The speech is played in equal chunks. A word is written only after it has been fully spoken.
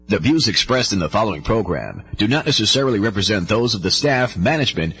The views expressed in the following program do not necessarily represent those of the staff,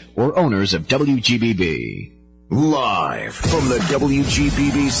 management, or owners of WGBB. Live from the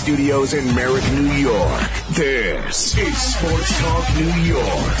WGBB studios in Merrick, New York, this is Sports Talk New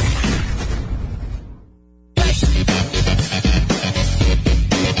York.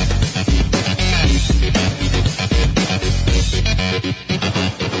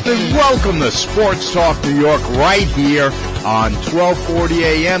 And welcome to Sports Talk New York right here on 1240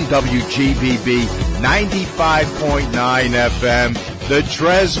 AM WGBB 95.9 FM. The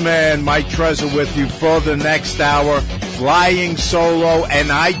Trez Man, Mike Trezor with you for the next hour, flying solo,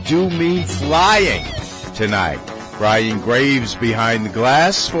 and I do mean flying tonight. Brian Graves behind the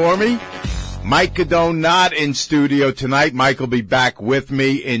glass for me. Mike Cadone not in studio tonight. Mike will be back with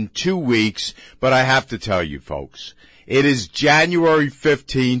me in 2 weeks, but I have to tell you folks, it is January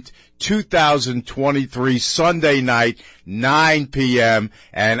 15th, 2023, Sunday night, 9 p.m.,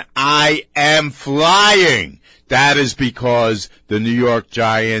 and I am flying. That is because the New York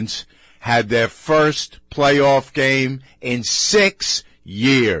Giants had their first playoff game in 6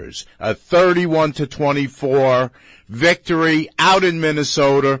 years. A 31-24 victory out in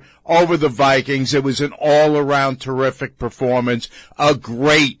Minnesota over the Vikings. It was an all-around terrific performance. A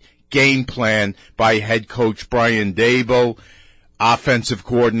great game plan by head coach Brian Daboll, offensive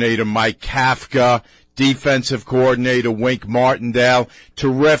coordinator Mike Kafka, defensive coordinator Wink Martindale.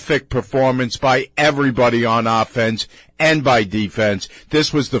 Terrific performance by everybody on offense and by defense.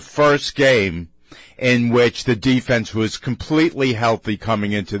 This was the first game in which the defense was completely healthy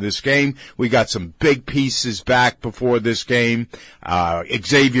coming into this game. We got some big pieces back before this game.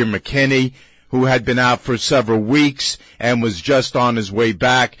 Xavier McKinney, who had been out for several weeks and was just on his way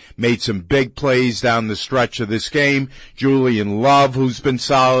back, made some big plays down the stretch of this game. Julian Love, who's been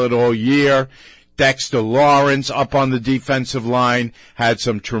solid all year. Dexter Lawrence up on the defensive line had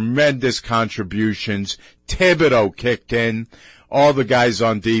some tremendous contributions. Thibodeau kicked in. All the guys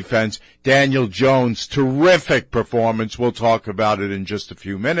on defense. Daniel Jones, terrific performance. We'll talk about it in just a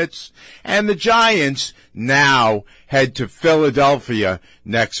few minutes. And the Giants now head to Philadelphia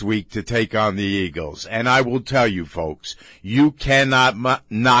next week to take on the Eagles. And I will tell you, folks, you cannot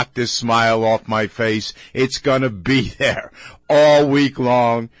knock this smile off my face. It's going to be there all week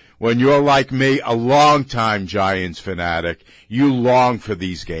long. When you're like me, a longtime Giants fanatic, you long for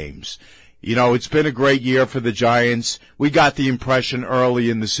these games. You know, it's been a great year for the Giants. We got the impression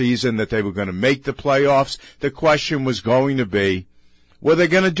early in the season that they were going to make the playoffs. The question was going to be, were they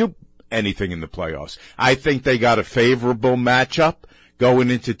going to do anything in the playoffs? I think they got a favorable matchup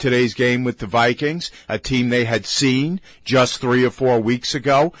going into today's game with the Vikings, a team they had seen just 3 or 4 weeks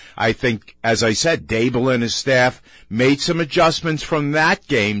ago. I think, as I said, Daboll and his staff made some adjustments from that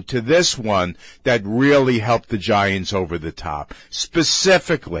game to this one that really helped the Giants over the top.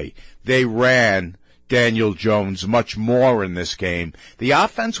 Specifically, they ran Daniel Jones much more in this game. The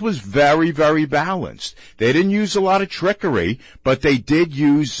offense was very, very balanced. They didn't use a lot of trickery, but they did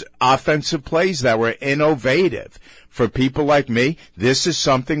use offensive plays that were innovative. For people like me, this is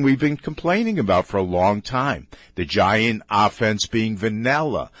something we've been complaining about for a long time. The Giant offense being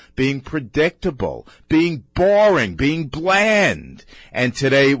vanilla, being predictable, being boring, being bland. And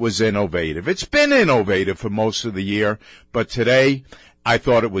today it was innovative. It's been innovative for most of the year, but today I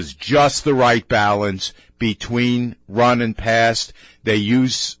thought it was just the right balance between run and pass. They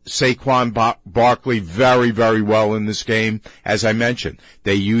used Saquon Barkley very, very well in this game. As I mentioned,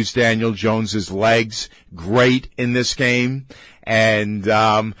 they used Daniel Jones's legs great in this game. And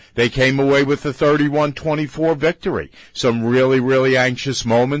they came away with a 31-24 victory. Some really, really anxious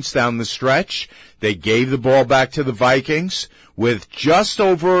moments down the stretch. They gave the ball back to the Vikings with just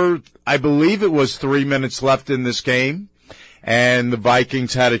over, I believe it was 3 minutes left in this game. And the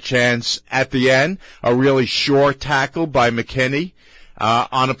Vikings had a chance at the end, a really short tackle by McKinney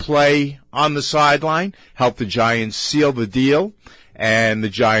on a play on the sideline, helped the Giants seal the deal, and the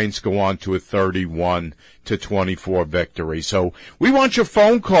Giants go on to a 31-24 victory. So we want your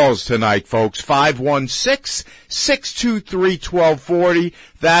phone calls tonight, folks. 516-623-1240.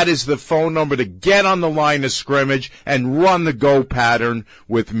 That is the phone number to get on the line of scrimmage and run the go pattern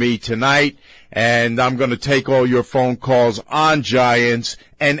with me tonight. And I'm going to take all your phone calls on Giants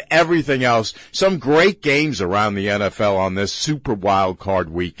and everything else. Some great games around the NFL on this super wild card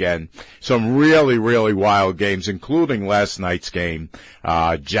weekend. Some really, really wild games, including last night's game,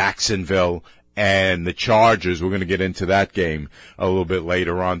 Jacksonville and the Chargers. We're going to get into that game a little bit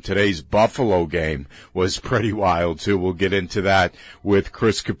later on. Today's Buffalo game was pretty wild, too. We'll get into that with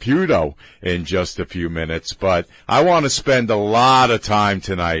Chris Caputo in just a few minutes. But I want to spend a lot of time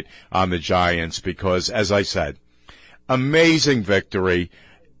tonight on the Giants because, as I said, amazing victory.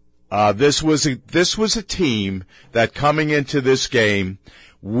 This was a team that coming into this game,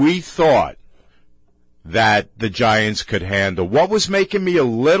 we thought that the Giants could handle. What was making me a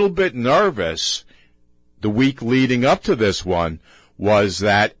little bit nervous the week leading up to this one was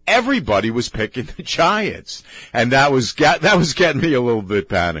that everybody was picking the Giants, and that was getting me a little bit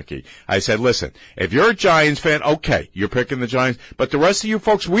panicky. I said, listen, if you're a Giants fan, okay, you're picking the Giants, but the rest of you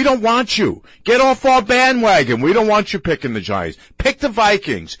folks, we don't want you. Get off our bandwagon. We don't want you picking the Giants. Pick the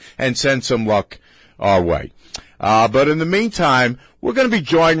Vikings and send some luck our way. But in the meantime, we're going to be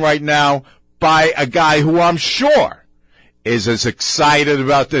joined right now by a guy who I'm sure is as excited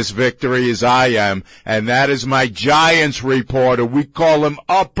about this victory as I am, and that is my Giants reporter. We call him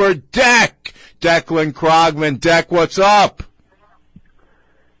Upper Deck, Declan Krogman. Deck, what's up?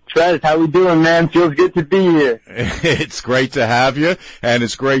 Trez, how we doing, man? Feels good to be here. It's great to have you, and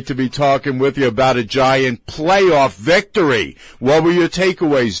it's great to be talking with you about a Giant playoff victory. What were your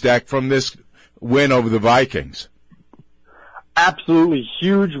takeaways, Deck, from this win over the Vikings? Absolutely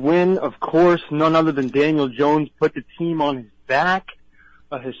huge win, of course. None other than Daniel Jones put the team on his back.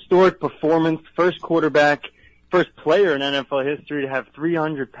 A historic performance. First player in NFL history to have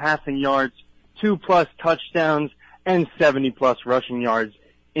 300 passing yards, 2+ touchdowns, and 70+ rushing yards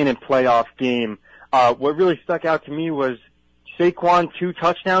in a playoff game. What really stuck out to me was Saquon 2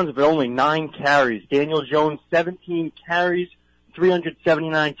 touchdowns, but only 9 carries. Daniel Jones 17 carries,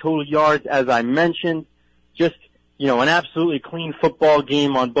 379 total yards, as I mentioned. Just an absolutely clean football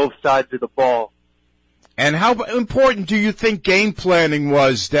game on both sides of the ball. And how important do you think game planning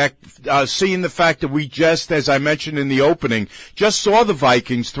was, Deck, seeing the fact that we just, as I mentioned in the opening, just saw the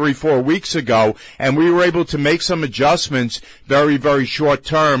Vikings 3-4 weeks ago, and we were able to make some adjustments very, very short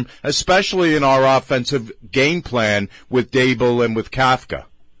term, especially in our offensive game plan with Dable and with Kafka?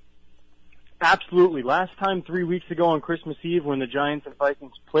 Absolutely. Last time 3 weeks ago on Christmas Eve when the Giants and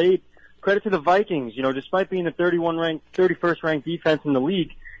Vikings played, credit to the Vikings. Despite being the 31st ranked defense in the league,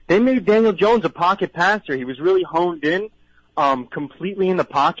 they made Daniel Jones a pocket passer. He was really honed in, completely in the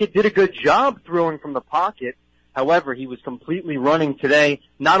pocket, did a good job throwing from the pocket. However, he was completely running today,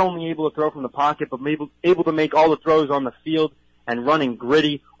 not only able to throw from the pocket, but able to make all the throws on the field and running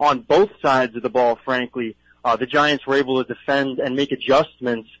gritty on both sides of the ball, frankly. The Giants were able to defend and make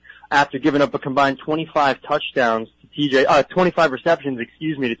adjustments after giving up a combined 25 touchdowns to 25 receptions, to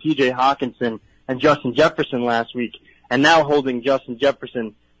TJ Hawkinson and Justin Jefferson last week, and now holding Justin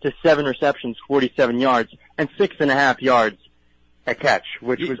Jefferson to 7 receptions, 47 yards, and 6.5 yards a catch,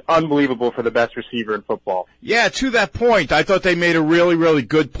 which was unbelievable for the best receiver in football. Yeah, to that point, I thought they made a really, really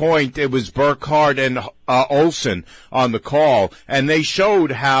good point. It was Burkhardt and Olsen on the call, and they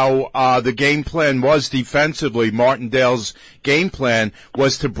showed how the game plan was defensively. Martindale's game plan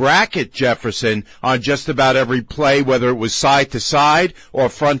was to bracket Jefferson on just about every play, whether it was side to side or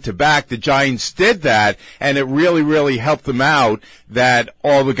front to back. The Giants did that, and it really, really helped them out that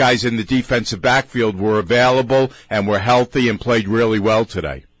all the guys in the defensive backfield were available and were healthy and played really well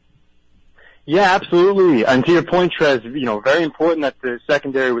today. Yeah, absolutely. And to your point, Trez, very important that the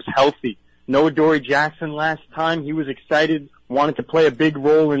secondary was healthy. No Adoree Jackson last time. He was excited, wanted to play a big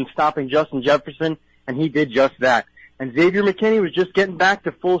role in stopping Justin Jefferson, and he did just that. And Xavier McKinney was just getting back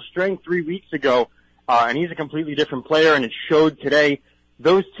to full strength 3 weeks ago, and he's a completely different player, and it showed today.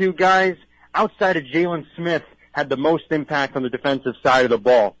 Those two guys, outside of Jalen Smith, had the most impact on the defensive side of the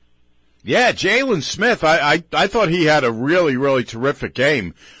ball. Yeah, Jalen Smith, I thought he had a really, really terrific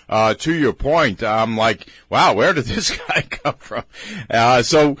game. To your point, I'm like, wow, where did this guy come from?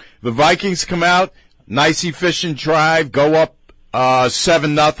 So the Vikings come out, nice efficient drive, go up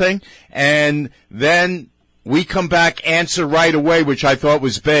 7-0, and then we come back, answer right away, which I thought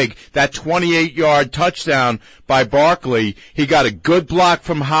was big. That 28-yard touchdown by Barkley. He got a good block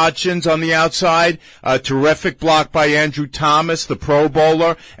from Hodgins on the outside, a terrific block by Andrew Thomas, the Pro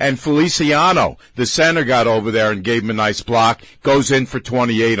Bowler, and Feliciano, the center, got over there and gave him a nice block. Goes in for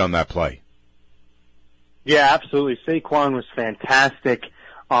 28 on that play. Yeah, absolutely. Saquon was fantastic.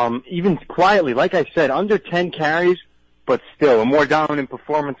 Even quietly, like I said, under 10 carries, but still a more dominant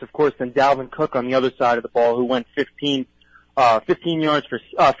performance, of course, than Dalvin Cook on the other side of the ball, who went 15 carries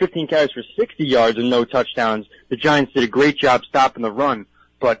for 60 yards and no touchdowns. The Giants did a great job stopping the run.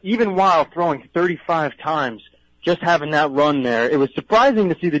 But even while throwing 35 times, just having that run there, it was surprising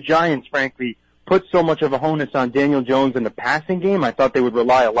to see the Giants, frankly, put so much of a onus on Daniel Jones in the passing game. I thought they would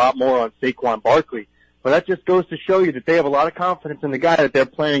rely a lot more on Saquon Barkley. But that just goes to show you that they have a lot of confidence in the guy that they're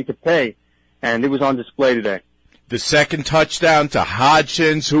planning to pay. And it was on display today. The second touchdown to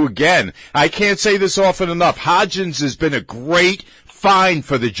Hodgins, who, again, I can't say this often enough, Hodgins has been a great fine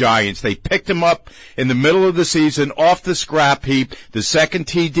for the Giants. They picked him up in the middle of the season off the scrap heap. The second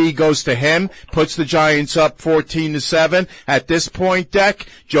TD goes to him, puts the Giants up 14-7. At this point, Deck,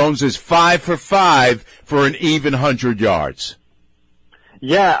 Jones is 5 for 5 for an even 100 yards.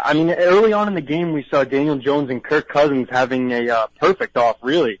 Yeah, I mean, early on in the game, we saw Daniel Jones and Kirk Cousins having a perfect off,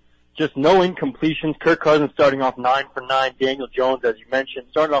 really. Just no incompletions. Kirk Cousins starting off 9 for 9. Daniel Jones, as you mentioned,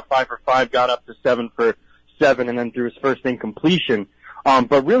 started off 5 for 5, got up to 7 for 7, and then threw his first incompletion.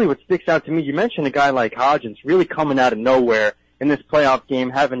 But really what sticks out to me, you mentioned a guy like Hodgins really coming out of nowhere in this playoff game,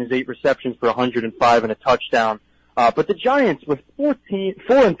 having his 8 receptions for 105 and a touchdown. But the Giants, with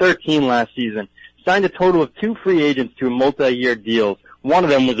 4-13 last season, signed a total of 2 free agents to multi-year deals. One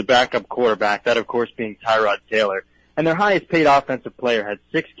of them was a backup quarterback, that of course being Tyrod Taylor. And their highest paid offensive player had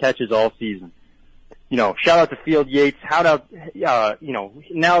 6 catches all season. You know, shout out to Field Yates.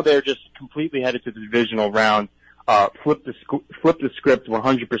 Now they're just completely headed to the divisional round. Flip the script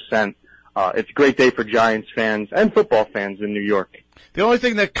 100%. It's a great day for Giants fans and football fans in New York. The only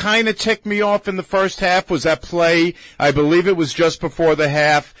thing that kind of ticked me off in the first half was that play. I believe it was just before the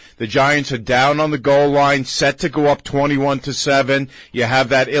half. The Giants are down on the goal line, set to go up 21-7. You have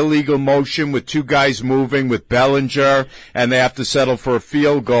that illegal motion with 2 guys moving with Bellinger, and they have to settle for a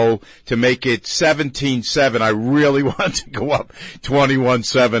field goal to make it 17-7. I really want to go up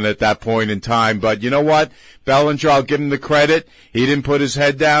 21-7 at that point in time. But you know what? Bellinger, I'll give him the credit. He didn't put his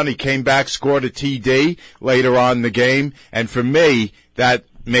head down. He came back, scored a TD later on in the game. And for me, that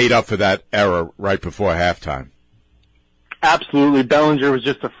made up for that error right before halftime. Absolutely. Bellinger was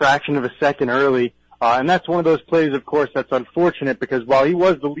just a fraction of a second early. And that's one of those plays, of course, that's unfortunate because while he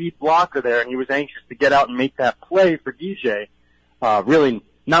was the lead blocker there and he was anxious to get out and make that play for DJ, really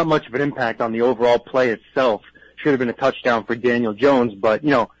not much of an impact on the overall play itself. Should have been a touchdown for Daniel Jones. But,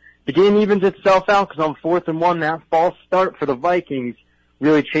 you know, the game evens itself out because on 4th and 1, that false start for the Vikings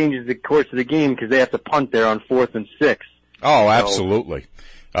really changes the course of the game because they have to punt there on 4th and 6. Oh, absolutely.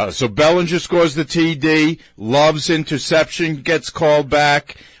 So Bellinger scores the TD. Love's interception gets called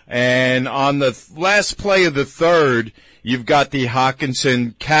back. And on the last play of the third, you've got the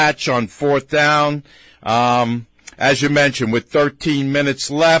Hockenson catch on 4th down. As you mentioned, with 13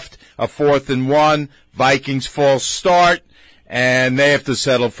 minutes left, a 4th and 1, Vikings false start. And they have to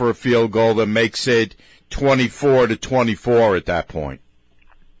settle for a field goal that makes it 24-24 at that point.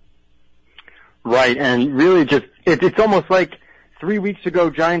 Right, and really just, it's almost like 3 weeks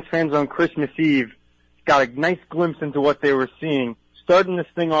ago, Giants fans on Christmas Eve got a nice glimpse into what they were seeing, starting this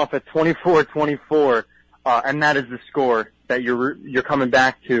thing off at 24-24, and that is the score that you're coming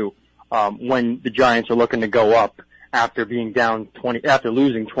back to when the Giants are looking to go up after being down after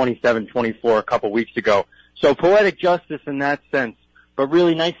losing 27-24 a couple weeks ago. So poetic justice in that sense, but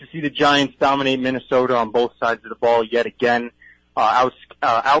really nice to see the Giants dominate Minnesota on both sides of the ball yet again,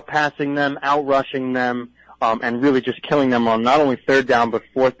 outpassing them, outrushing them, and really just killing them on not only 3rd down but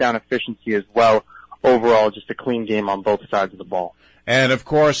 4th down efficiency as well. Overall, just a clean game on both sides of the ball. And of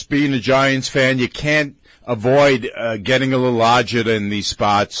course, being a Giants fan, you can't avoid getting a little agita in these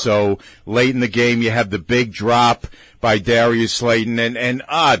spots. So late in the game, you have the big drop by Darius Slayton. And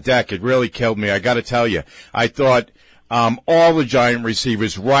Deck, it really killed me. I got to tell you, I thought all the Giant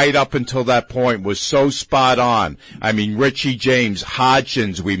receivers right up until that point was so spot on. I mean, Richie James,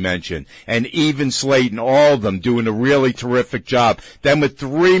 Hodgins we mentioned, and even Slayton, all of them doing a really terrific job. Then with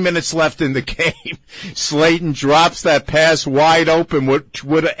 3 minutes left in the game, Slayton drops that pass wide open, which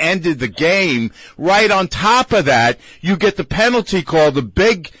would have ended the game. Right on top of that, you get the penalty call, the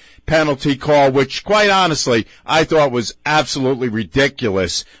big penalty call, which quite honestly, I thought was absolutely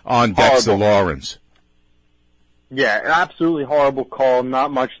ridiculous on Dexter Lawrence. Yeah, absolutely horrible call,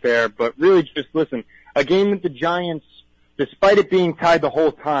 not much there, but really just listen, a game that the Giants, despite it being tied the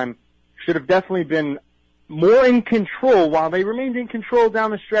whole time, should have definitely been more in control while they remained in control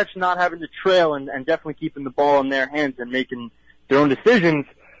down the stretch, not having to trail and definitely keeping the ball in their hands and making their own decisions.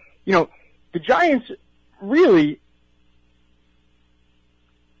 You know, the Giants really...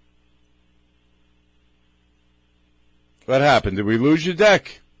 What happened? Did we lose your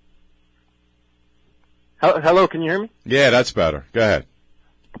Deck? Hello, can you hear me? Yeah, that's better. Go ahead.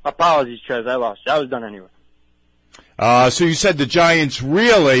 Apologies, Trez. I lost you. I was done anyway. So you said the Giants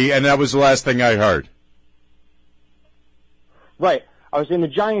really, and that was the last thing I heard. Right. I was saying the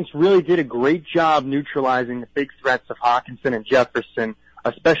Giants really did a great job neutralizing the big threats of Hockenson and Jefferson,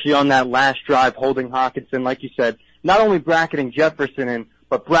 especially on that last drive, holding Hockenson, like you said, not only bracketing Jefferson in,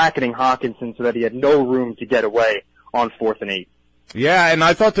 but bracketing Hockenson so that he had no room to get away on 4th and 8. Yeah, and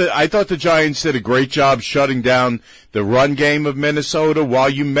I thought the Giants did a great job shutting down the run game of Minnesota. While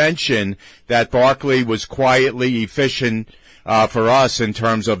you mentioned that Barkley was quietly efficient for us in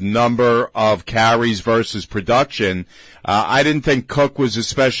terms of number of carries versus production. I didn't think Cook was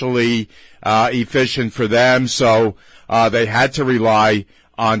especially efficient for them, so they had to rely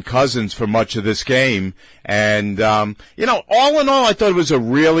on Cousins for much of this game. And, all in all, I thought it was a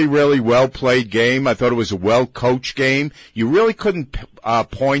really, really well-played game. I thought it was a well-coached game. You really couldn't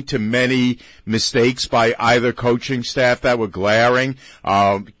point to many mistakes by either coaching staff that were glaring.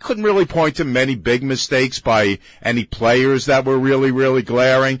 Couldn't really point to many big mistakes by any players that were really, really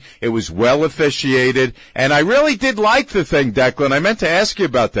glaring. It was well officiated. And I really did like the thing, Declan. I meant to ask you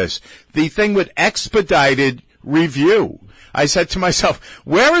about this. The thing with expedited review. I said to myself,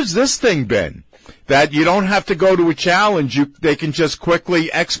 where has this thing been? That you don't have to go to a challenge. They can just quickly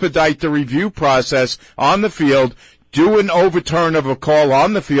expedite the review process on the field, do an overturn of a call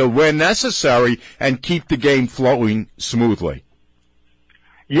on the field where necessary, and keep the game flowing smoothly.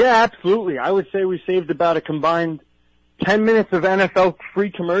 Yeah, absolutely. I would say we saved about a combined 10 minutes of NFL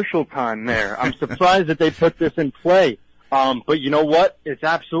free commercial time there. I'm surprised that they put this in play. But you know what? It's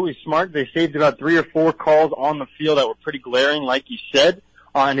absolutely smart. They saved about 3 or 4 calls on the field that were pretty glaring, like you said.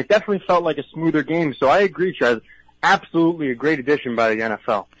 And it definitely felt like a smoother game. So I agree, Trez. Absolutely a great addition by the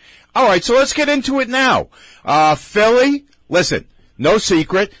NFL. All right, so let's get into it now. Philly, listen, no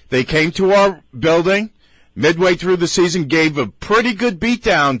secret. They came to our building midway through the season, gave a pretty good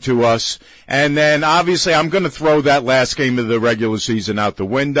beatdown to us. And then, obviously, I'm going to throw that last game of the regular season out the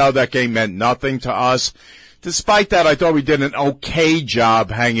window. That game meant nothing to us. Despite that, I thought we did an okay job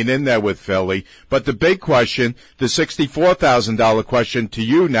hanging in there with Philly. But the big question, the $64,000 question to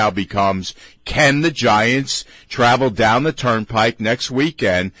you now becomes, can the Giants travel down the turnpike next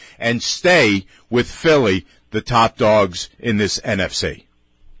weekend and stay with Philly, the top dogs in this NFC?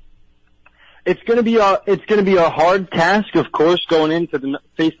 It's going to be a hard task, of course, going in to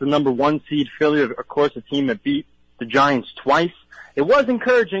face the number 1 seed Philly, of course, a team that beat the Giants twice. It was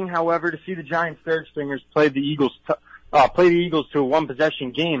encouraging, however, to see the Giants' third stringers play the Eagles to a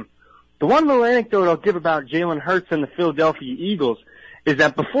 1-possession game. The one little anecdote I'll give about Jalen Hurts and the Philadelphia Eagles is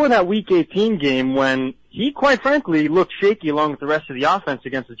that before that Week 18 game, when he quite frankly looked shaky along with the rest of the offense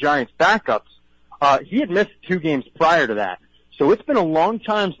against the Giants' backups, he had missed 2 games prior to that. So it's been a long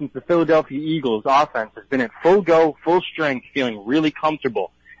time since the Philadelphia Eagles' offense has been at full go, full strength, feeling really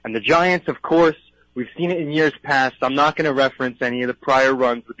comfortable. And the Giants, of course, we've seen it in years past. I'm not going to reference any of the prior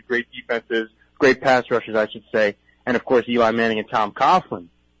runs with the great defenses, great pass rushers, I should say, and, of course, Eli Manning and Tom Coughlin.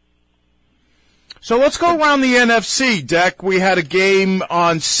 So let's go around the NFC, Deck. We had a game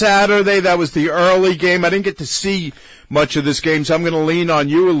on Saturday. That was the early game. I didn't get to see much of this game, so I'm going to lean on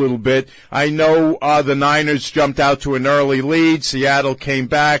you a little bit. I know the Niners jumped out to an early lead. Seattle came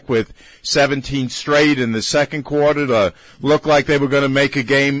back with 17 straight in the second quarter to look like they were going to make a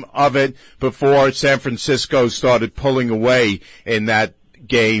game of it before San Francisco started pulling away in that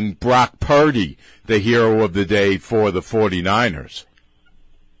game. Brock Purdy, the hero of the day for the 49ers.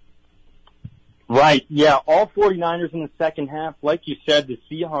 Right, yeah, all 49ers in the second half. Like you said, the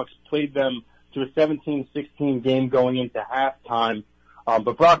Seahawks played them to a 17-16 game going into halftime.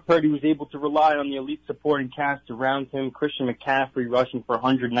 But Brock Purdy was able to rely on the elite supporting cast around him. Christian McCaffrey rushing for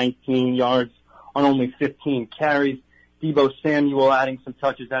 119 yards on only 15 carries. Deebo Samuel adding some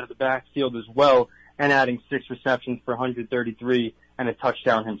touches out of the backfield as well and adding 6 receptions for 133 and a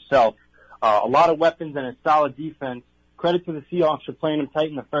touchdown himself. A lot of weapons and a solid defense. Credit to the Seahawks for playing them tight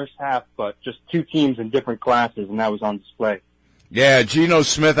in the first half, but just 2 teams in different classes, and that was on display. Yeah, Geno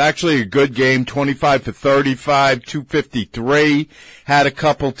Smith, actually a good game, 25 for 35, 253, had a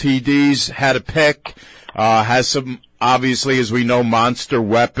couple TDs, had a pick, has some, obviously, as we know, monster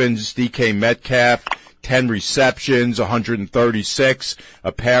weapons, DK Metcalf, 10 receptions, 136,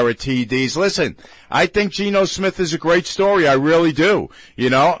 a pair of TDs. Listen, I think Geno Smith is a great story, I really do.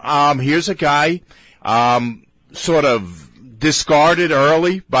 Here's a guy, sort of discarded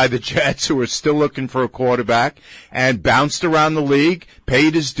early by the Jets, who are still looking for a quarterback, and bounced around the league,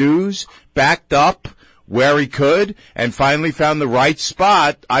 paid his dues, backed up where he could, and finally found the right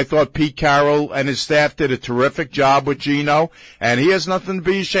spot. I thought Pete Carroll and his staff did a terrific job with Geno, and he has nothing to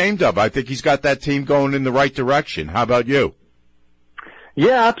be ashamed of. I think he's got that team going in the right direction. How about you?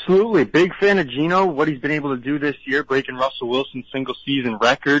 Yeah, absolutely. Big fan of Geno, what he's been able to do this year, breaking Russell Wilson's single-season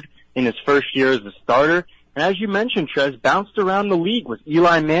record in his first year as a starter. And as you mentioned, Trez, bounced around the league with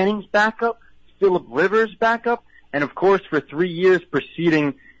Eli Manning's backup, Phillip Rivers' backup, and of course for 3 years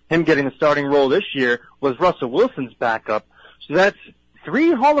preceding him getting the starting role this year was Russell Wilson's backup. So that's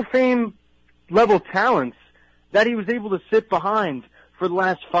 3 Hall of Fame level talents that he was able to sit behind for the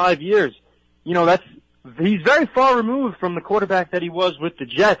last 5 years. He's very far removed from the quarterback that he was with the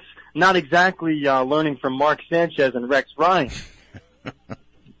Jets not exactly learning from Mark Sanchez and Rex Ryan.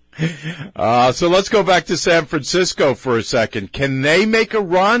 So let's go back to San Francisco for a second. Can they make a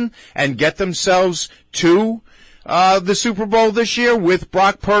run and get themselves to the Super Bowl this year with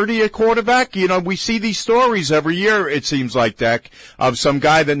Brock Purdy at quarterback? You know, we see these stories every year, it seems like, Deck, of some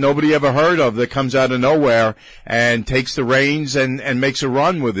guy that nobody ever heard of that comes out of nowhere and takes the reins and makes a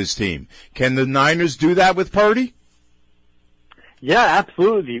run with his team. Can the Niners do that with Purdy? Yeah,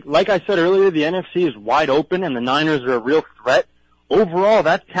 absolutely. Like I said earlier, the NFC is wide open and the Niners are a real threat. Overall,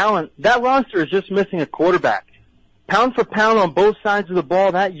 that roster is just missing a quarterback. Pound for pound on both sides of the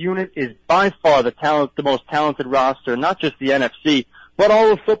ball, that unit is by far the most talented roster, not just the NFC, but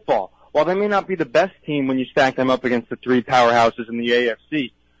all of football. While they may not be the best team when you stack them up against the three powerhouses in the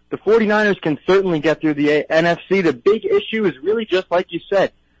AFC, the 49ers can certainly get through the NFC. The big issue is really just like you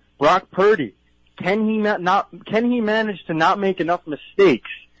said, Brock Purdy. Can he manage to not make enough mistakes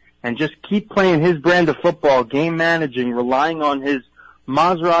and just keep playing his brand of football, game managing, relying on his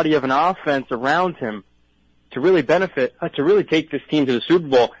Maserati of an offense around him to really take this team to the Super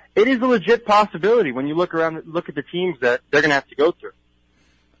Bowl? It is a legit possibility when you look at the teams that they're going to have to go through.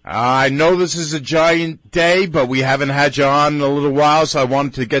 I know this is a giant day, but we haven't had you on in a little while, so I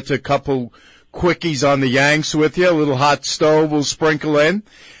wanted to get to a couple quickies on the Yanks with you. A little hot stove we'll sprinkle in.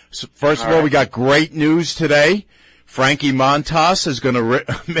 So first of all, we got great news today. Frankie Montas is going to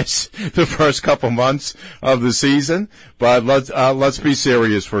miss the first couple months of the season, but let's be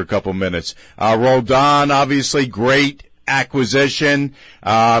serious for a couple minutes. Roldan, obviously, great acquisition.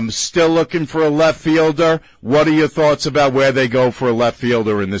 Still looking for a left fielder. What are your thoughts about where they go for a left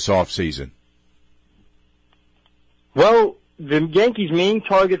fielder in this offseason? Well, the Yankees' main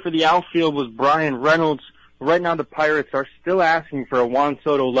target for the outfield was Brian Reynolds. Right now, the Pirates are still asking for a Juan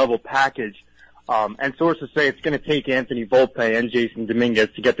Soto-level package. And sources say it's going to take Anthony Volpe and Jason Dominguez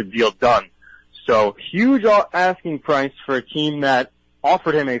to get the deal done. So huge asking price for a team that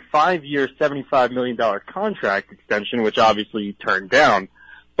offered him a 5-year, $75 million contract extension, which obviously he turned down.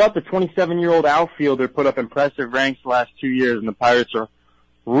 But the 27-year-old outfielder put up impressive ranks the last 2 years, and the Pirates are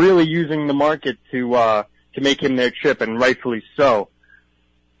really using the market to make him their chip, and rightfully so.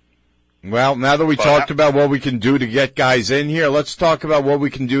 Well, now that we talked about what we can do to get guys in here, let's talk about what we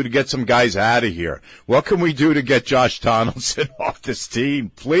can do to get some guys out of here. What can we do to get Josh Donaldson off this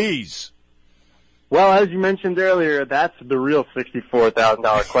team, please? Well, as you mentioned earlier, that's the real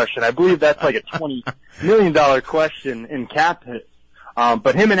 $64,000 question. I believe that's like a $20 million question in cap hit.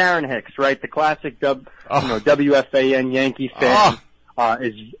 But him and Aaron Hicks, right, the classic WFAN Yankee fan,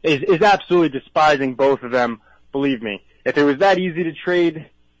 is absolutely despising both of them. Believe me, if it was that easy to trade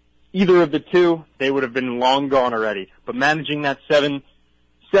either of the two, they would have been long gone already. But managing that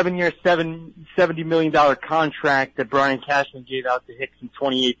seven-year, $70 million contract that Brian Cashman gave out to Hicks in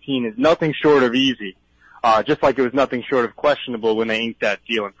 2018 is nothing short of easy. Just like it was nothing short of questionable when they inked that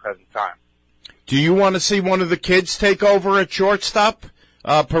deal in present time. Do you want to see one of the kids take over at shortstop,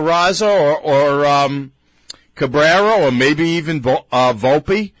 Peraza or Cabrera, or maybe even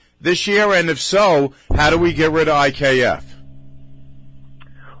Volpe this year? And if so, how do we get rid of IKF?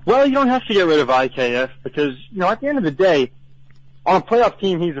 Well, you don't have to get rid of IKF because, at the end of the day, on a playoff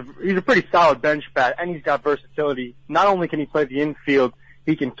team, he's a pretty solid bench bat, and he's got versatility. Not only can he play the infield,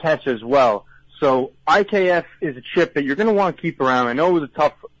 he can catch as well. So IKF is a chip that you're going to want to keep around. I know it was a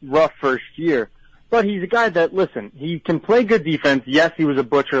tough, rough first year, but he's a guy that, listen, he can play good defense. Yes, he was a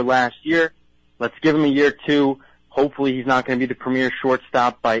butcher last year. Let's give him a year two. Hopefully he's not going to be the premier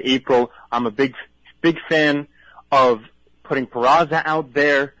shortstop by April. I'm a big fan of putting Peraza out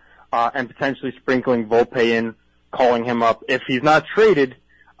there and potentially sprinkling Volpe in, calling him up if he's not traded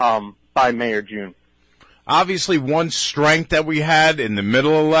by May or June. Obviously, one strength that we had in the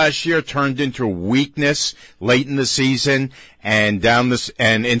middle of last year turned into a weakness late in the season and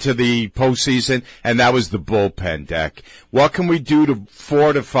into the postseason, and that was the bullpen, Deck. What can we do to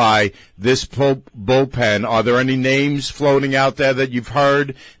fortify this bullpen? Are there any names floating out there that you've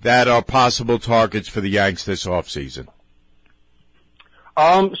heard that are possible targets for the Yanks this offseason?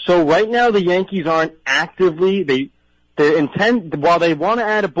 So right now the Yankees aren't actively, while they want to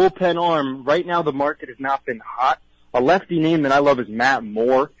add a bullpen arm, right now the market has not been hot. A lefty name that I love is Matt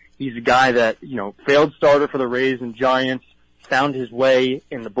Moore. He's a guy that, failed starter for the Rays and Giants, found his way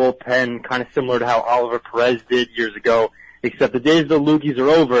in the bullpen, kind of similar to how Oliver Perez did years ago, except the days of the loogies are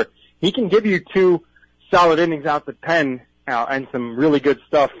over. He can give you 2 solid innings out the pen, and some really good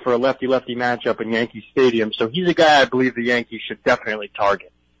stuff for a lefty-lefty matchup in Yankee Stadium. So he's a guy I believe the Yankees should definitely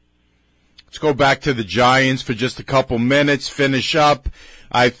target. Let's go back to the Giants for just a couple minutes, finish up.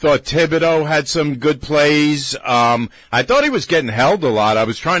 I thought Thibodeau had some good plays. I thought he was getting held a lot. I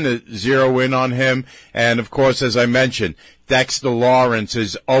was trying to zero in on him. And, of course, as I mentioned, Dexter Lawrence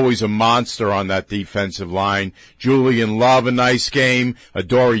is always a monster on that defensive line. Julian Love, a nice game.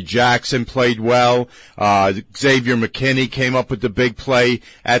 Adoree Jackson played well. Xavier McKinney came up with the big play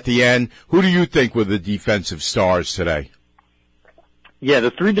at the end. Who do you think were the defensive stars today? Yeah,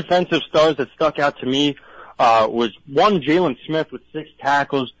 the three defensive stars that stuck out to me was one, Jalen Smith with 6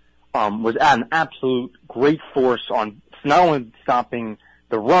 tackles, was at an absolute great force on not only stopping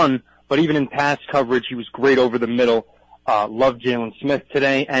the run, but even in pass coverage, he was great over the middle. Loved Jalen Smith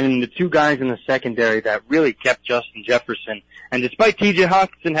today. And the two guys in the secondary that really kept Justin Jefferson. And despite TJ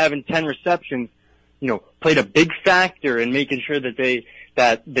Hockenson having 10 receptions, played a big factor in making sure that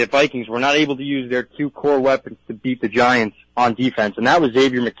the Vikings were not able to use their 2 core weapons to beat the Giants on defense. And that was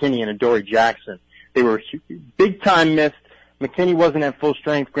Xavier McKinney and Adoree Jackson. They were big time missed. McKinney wasn't at full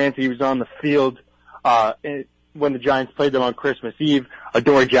strength. Granted, he was on the field when the Giants played them on Christmas Eve.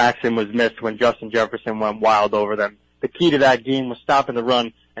 Adoree Jackson was missed when Justin Jefferson went wild over them. The key to that game was stopping the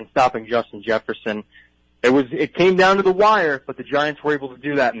run and stopping Justin Jefferson. It came down to the wire, but the Giants were able to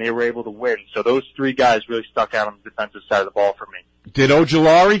do that, and they were able to win. So those 3 guys really stuck out on the defensive side of the ball for me. Did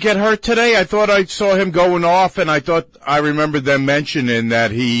Ojulari get hurt today? I thought I saw him going off, and I remembered them mentioning that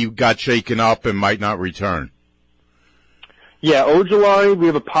he got shaken up and might not return. Yeah, Ojulari, we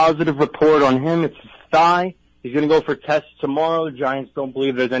have a positive report on him. It's his thigh. He's going to go for tests tomorrow. The Giants don't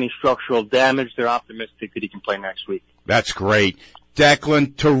believe there's any structural damage. They're optimistic that he can play next week. That's great.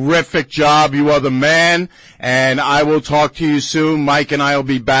 Declan, terrific job. You are the man, and I will talk to you soon. Mike and I will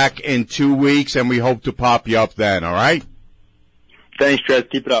be back in 2 weeks, and we hope to pop you up then, all right? Thanks, Trez.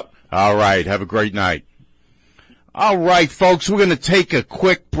 Keep it up. All right. Have a great night. All right, folks, we're going to take a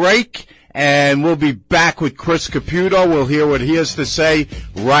quick break, and we'll be back with Chris Caputo. We'll hear what he has to say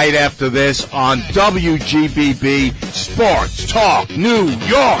right after this on WGBB Sports Talk New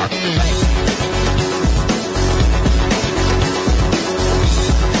York.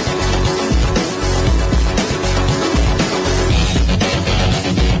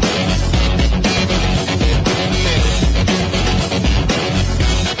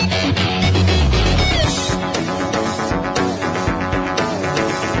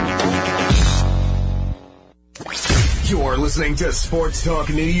 Listening to Sports Talk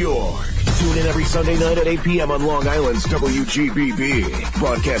New York. Tune in every Sunday night at 8 p.m. on Long Island's WGBB.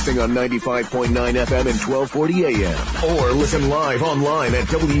 Broadcasting on 95.9 FM and 1240 AM. Or listen live online at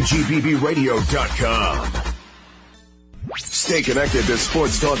WGBBradio.com. Stay connected to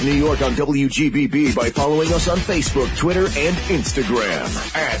Sports Talk New York on WGBB by following us on Facebook, Twitter, and Instagram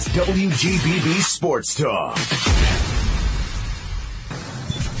at WGBB Sports Talk.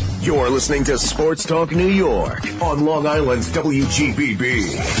 You're listening to Sports Talk New York on Long Island's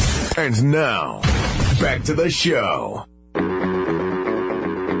WGBB. And now, back to the show.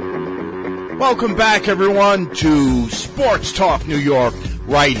 Welcome back, everyone, to Sports Talk New York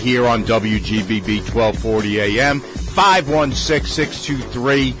right here on WGBB 1240 AM,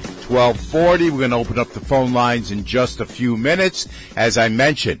 516-623-1240. We're going to open up the phone lines in just a few minutes. As I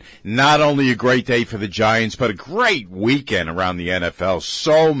mentioned, not only a great day for the Giants, but a great weekend around the NFL.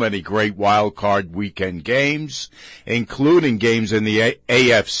 So many great wild card weekend games, including games in the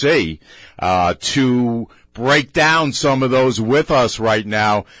AFC. To break down some of those with us right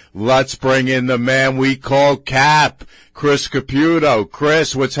now, let's bring in the man we call Cap, Chris Caputo.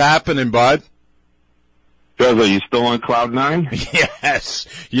 Chris, what's happening, bud? Are you still on Cloud 9?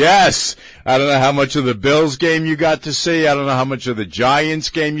 Yes. I don't know how much of the Bills game you got to see. I don't know how much of the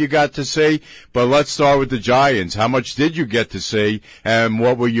Giants game you got to see. But let's start with the Giants. How much did you get to see, and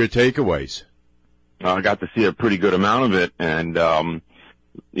what were your takeaways? I got to see a pretty good amount of it, and,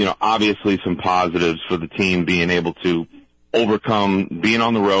 obviously some positives for the team being able to overcome being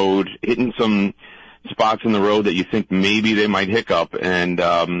on the road, hitting some spots in the road that you think maybe they might hiccup, and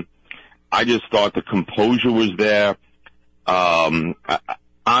I just thought the composure was there. Honestly,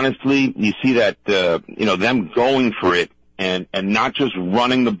 you see that, them going for it and not just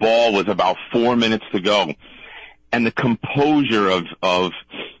running the ball with about 4 minutes to go. And the composure of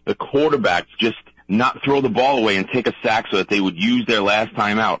the quarterbacks just not throw the ball away and take a sack so that they would use their last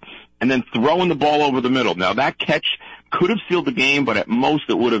time out. And then throwing the ball over the middle. Now, that catch could have sealed the game, but at most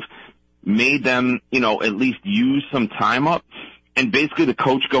it would have made them, at least use some time up. And basically the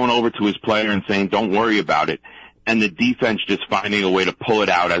coach going over to his player and saying, don't worry about it. And the defense just finding a way to pull it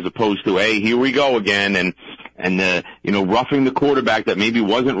out as opposed to, hey, here we go again. And roughing the quarterback that maybe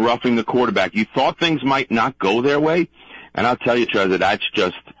wasn't roughing the quarterback. You thought things might not go their way. And I'll tell you, Trezor,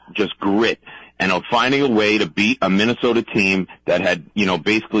 just grit and of finding a way to beat a Minnesota team that had,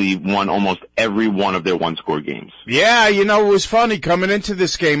 basically won almost every one of their one-score games. Yeah, it was funny. Coming into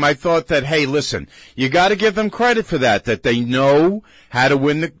this game, I thought that, hey, listen, you got to give them credit for that they know how to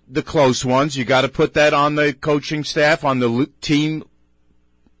win the close ones. You got to put that on the coaching staff, on the team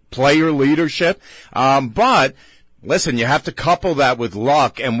player leadership. But listen, you have to couple that with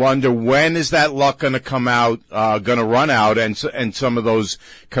luck and wonder when is that luck going to come out, going to run out, and some of those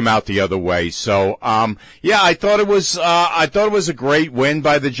come out the other way. So, I thought it was a great win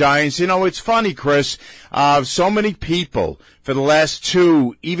by the Giants. It's funny, Chris. So many people for the last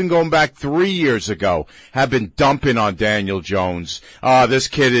 2, even going back 3 years ago, have been dumping on Daniel Jones. This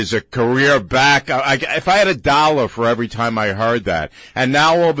kid is a career back. If I had $1 for every time I heard that, and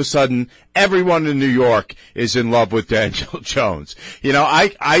now all of a sudden everyone in New York is in love with Daniel Jones.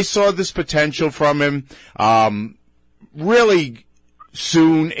 I saw this potential from him, really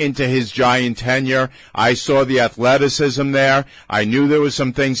soon into his Giant tenure. I saw the athleticism there. I knew there was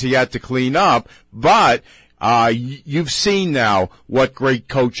some things he had to clean up, but you've seen now what great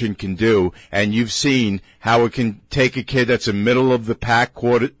coaching can do, and you've seen how it can take a kid that's a middle-of-the-pack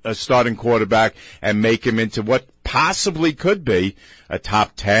starting quarterback and make him into what possibly could be a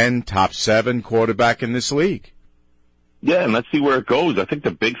top 10, top 7 quarterback in this league. Yeah, and let's see where it goes. I think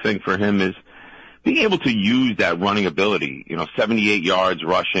the big thing for him is being able to use that running ability, 78 yards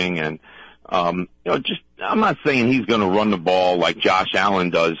rushing, and, I'm not saying he's going to run the ball like Josh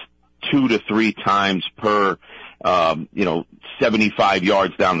Allen does 2 to 3 times per, 75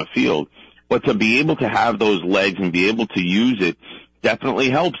 yards down the field. But to be able to have those legs and be able to use it definitely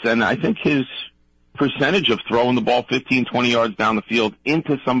helps. And I think his percentage of throwing the ball 15, 20 yards down the field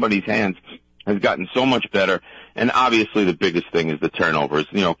into somebody's hands has gotten so much better. And obviously the biggest thing is the turnovers.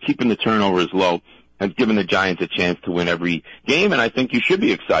 Keeping the turnovers low has given the Giants a chance to win every game. And I think you should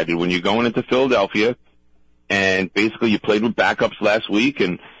be excited when you're going into Philadelphia and basically you played with backups last week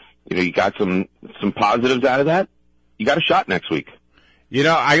and, you got some positives out of that. You got a shot next week.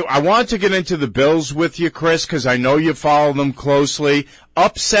 I want to get into the Bills with you, Chris, because I know you follow them closely.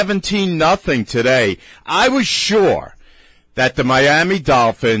 Up 17-0 today. I was sure that the Miami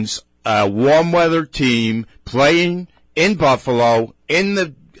Dolphins, a warm-weather team playing in Buffalo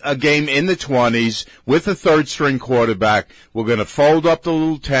in a game in the 20s with a third-string quarterback, were going to fold up the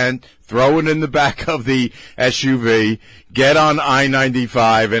little tent, throw it in the back of the SUV, get on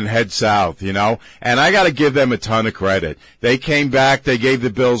I-95 and head south, And I got to give them a ton of credit. They came back. They gave the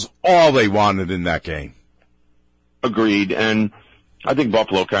Bills all they wanted in that game. Agreed. And I think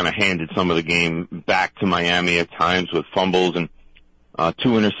Buffalo kind of handed some of the game back to Miami at times with fumbles and 2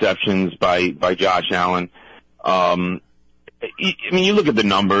 interceptions by Josh Allen. You look at the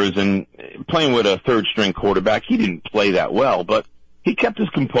numbers, and playing with a third-string quarterback, he didn't play that well, but he kept his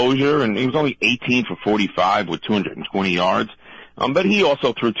composure, and he was only 18 for 45 with 220 yards. But he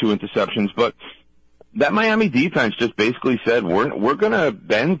also threw 2 interceptions. But that Miami defense just basically said, we're going to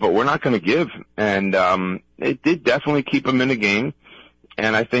bend, but we're not going to give. And it did definitely keep him in the game.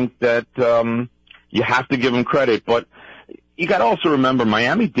 And I think that you have to give him credit. But you got to also remember,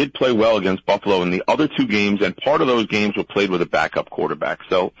 Miami did play well against Buffalo in the other 2 games, and part of those games were played with a backup quarterback.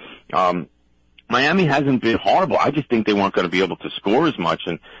 So Miami hasn't been horrible. I just think they weren't going to be able to score as much,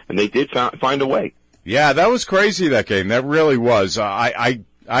 and they did find a way. Yeah, that was crazy, that game. That really was. I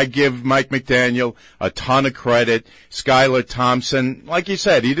give Mike McDaniel a ton of credit. Skylar Thompson, like you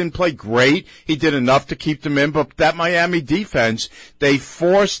said, he didn't play great. He did enough to keep them in, but that Miami defense, they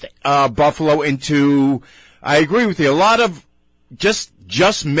forced Buffalo into, I agree with you, a lot of just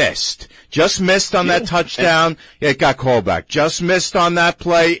missed. Just missed on that touchdown. It got called back. Just missed on that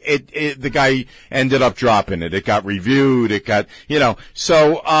play. The guy ended up dropping it. It got reviewed. It got,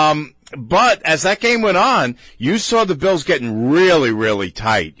 so, but as that game went on, you saw the Bills getting really, really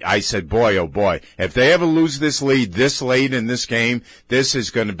tight. I said, boy, oh boy, if they ever lose this lead this late in this game, this is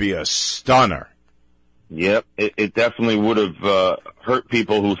going to be a stunner. Yep. It definitely would have, hurt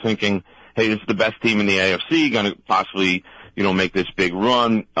people who thinking, hey, this is the best team in the AFC, going to possibly, make this big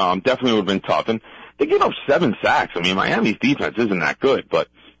run. Definitely would have been tough. And they gave up 7 sacks. Miami's defense isn't that good, but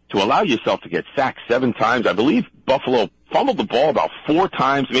to allow yourself to get sacked 7 times, I believe Buffalo fumbled the ball about 4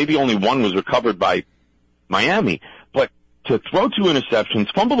 times. Maybe only 1 was recovered by Miami. But to throw 2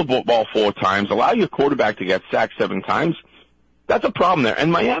 interceptions, fumble the ball 4 times, allow your quarterback to get sacked 7 times, that's a problem there.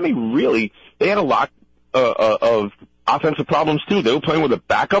 And Miami really, they had a lot of offensive problems too. They were playing with a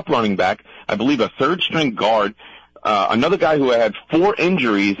backup running back, I believe a third-string guard, another guy who had 4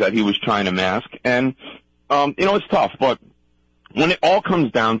 injuries that he was trying to mask. And, it's tough, but when it all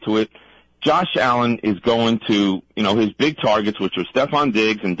comes down to it, Josh Allen is going to, his big targets, which are Stephon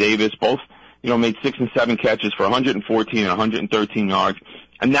Diggs and Davis, both, made 6 and 7 catches for 114 and 113 yards.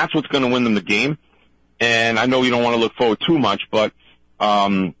 And that's what's going to win them the game. And I know you don't want to look forward too much, but,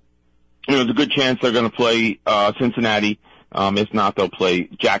 there's a good chance they're going to play, Cincinnati. If not, they'll play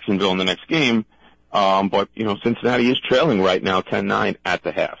Jacksonville in the next game. But, Cincinnati is trailing right now 10-9 at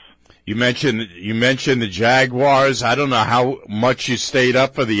the half. You mentioned the Jaguars. I don't know how much you stayed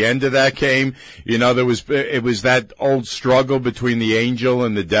up for the end of that game. It was that old struggle between the angel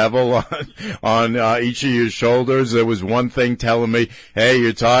and the devil on each of your shoulders. There was one thing telling me, "Hey,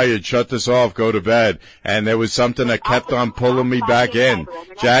 you're tired. Shut this off. Go to bed." And there was something that kept on pulling me back in.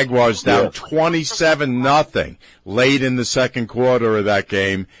 Jaguars down 27-0 late in the second quarter of that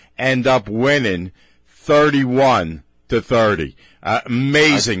game, end up winning 31-30.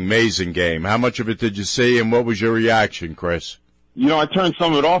 Amazing game. How much of it did you see, and what was your reaction, Chris? I turned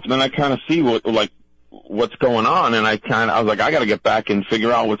some of it off, and then I kind of see what's going on, and I was like, I got to get back and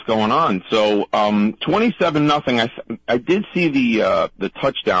figure out what's going on. So, 27-0. I did see the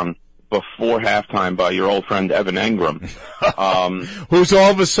touchdown before halftime by your old friend Evan Engram, who's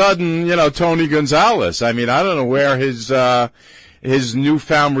all of a sudden, Tony Gonzalez. I mean, I don't know where his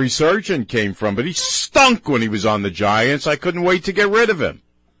newfound resurgence came from, but he stunk when he was on the Giants. I couldn't wait to get rid of him.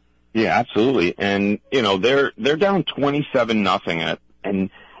 Yeah, absolutely. And, they're down 27-0, and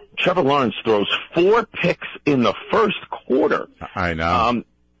Trevor Lawrence throws 4 picks in the first quarter. I know.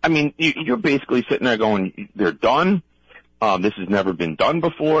 You're basically sitting there going, they're done. This has never been done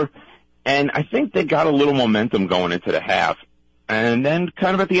before. And I think they got a little momentum going into the half. And then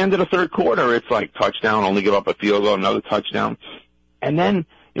kind of at the end of the third quarter, it's like touchdown, only give up a field goal, another touchdown. And then,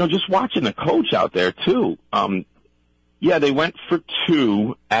 just watching the coach out there too. They went for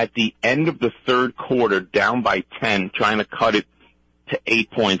 2 at the end of the third quarter, down by 10, trying to cut it to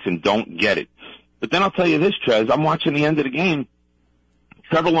 8 points and don't get it. But then I'll tell you this, Trez, I'm watching the end of the game.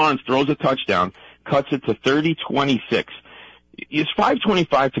 Trevor Lawrence throws a touchdown, cuts it to 30-26. It's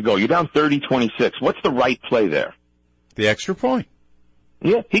 5:25 to go. You're down 30-26. What's the right play there? The extra point.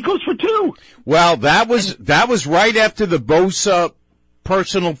 Yeah, he goes for 2. Well, that was right after the Bosa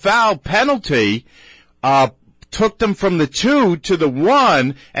personal foul penalty, took them from the 2 to the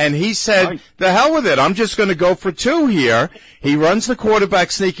 1, and he said, right, the hell with it, I'm just going to go for 2 here. He runs the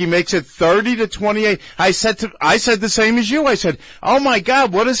quarterback sneak, he makes it 30-28. I said the same as you. I said, oh my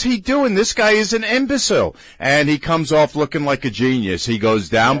God, what is he doing? This guy is an imbecile. And he comes off looking like a genius. He goes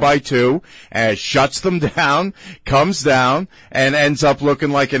down by 2, and shuts them down, comes down, and ends up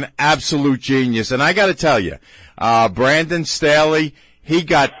looking like an absolute genius. And I got to tell you, Brandon Staley, he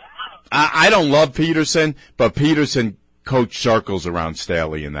got, I don't love Peterson, but Peterson coached circles around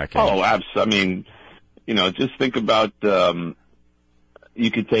Staley in that game. Oh, absolutely. Just think about,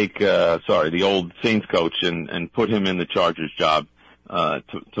 you could take, the old Saints coach and put him in the Chargers job,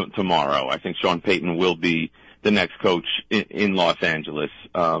 tomorrow. I think Sean Payton will be the next coach in Los Angeles,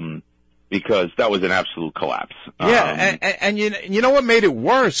 because that was an absolute collapse. Yeah, and you know what made it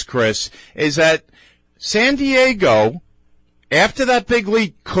worse, Chris, is that San Diego, after that big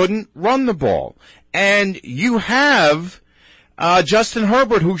lead, couldn't run the ball. And you have Justin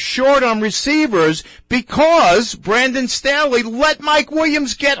Herbert, who's short on receivers because Brandon Staley let Mike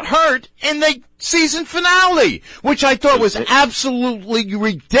Williams get hurt in the season finale, which I thought was absolutely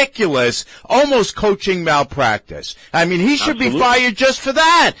ridiculous, almost coaching malpractice. I mean, he should be fired just for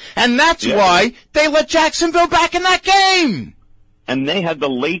that. And that's why they let Jacksonville back in that game. And they had the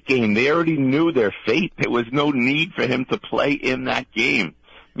late game. They already knew their fate. There was no need for him to play in that game.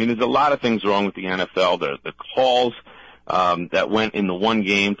 I mean, there's a lot of things wrong with the NFL. The calls that went in the one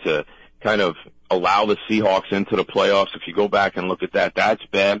game to kind of allow the Seahawks into the playoffs. If you go back and look at that, that's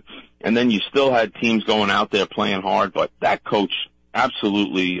bad. And then you still had teams going out there playing hard. But that coach,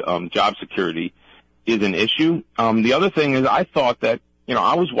 absolutely, job security is an issue. The other thing is I thought that,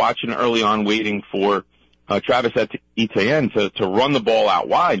 I was watching early on waiting for Travis Etienne to run the ball out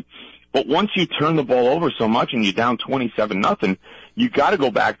wide. But once you turn the ball over so much and you're down 27-0, you got to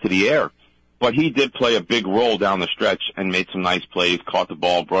go back to the air. But he did play a big role down the stretch and made some nice plays, caught the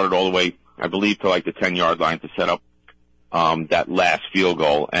ball, brought it all the way, I believe, to like the 10-yard line to set up that last field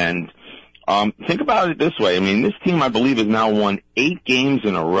goal. And think about it this way. I mean, this team, I believe, has now won 8 games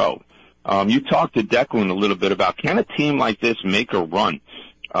in a row. You talked to Declan a little bit about, can a team like this make a run?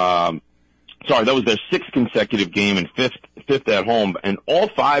 That was their 6th consecutive game and fifth at home, and all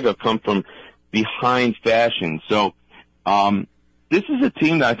 5 have come from behind fashion. So, this is a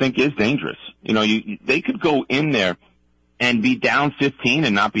team that I think is dangerous. They could go in there and be down 15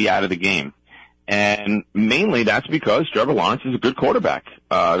 and not be out of the game. And mainly that's because Trevor Lawrence is a good quarterback.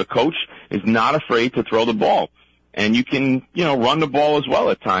 The coach is not afraid to throw the ball. And you can, run the ball as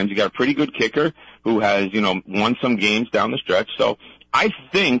well at times. You got a pretty good kicker who has, won some games down the stretch. So I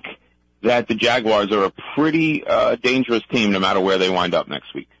think that the Jaguars are a pretty dangerous team no matter where they wind up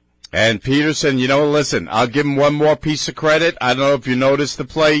next week. And Peterson, listen, I'll give him one more piece of credit. I don't know if you noticed the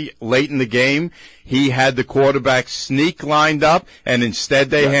play late in the game. He had the quarterback sneak lined up, and instead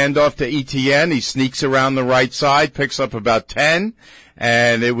they hand off to Etienne. He sneaks around the right side, picks up about 10,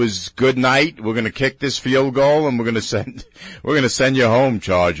 and it was good night. We're going to kick this field goal, and we're going to send you home,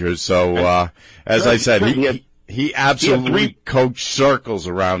 Chargers. So, as I said, he absolutely coached circles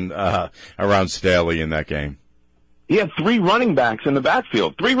around Staley in that game. He had 3 running backs in the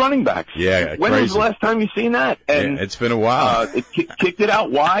backfield. 3 running backs. Yeah, when crazy. was the last time you seen that? And it's been a while. It kicked it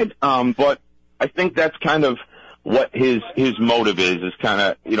out wide, but I think that's kind of what his motive is kind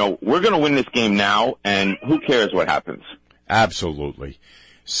of, we're going to win this game now, and who cares what happens. Absolutely.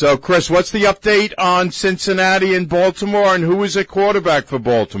 So, Chris, what's the update on Cincinnati and Baltimore, and who is a quarterback for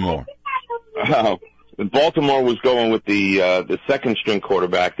Baltimore? Baltimore was going with the second-string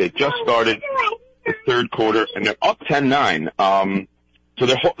quarterback. They just started the third quarter, and they're up 10-9. So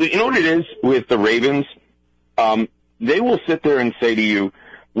you know what it is with the Ravens? They will sit there and say to you,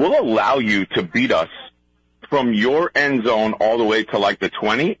 we'll allow you to beat us from your end zone all the way to like the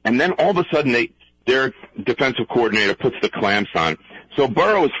 20, and then all of a sudden their defensive coordinator puts the clamps on. So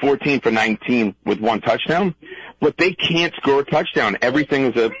Burrow is 14 for 19 with 1 touchdown, but they can't score a touchdown.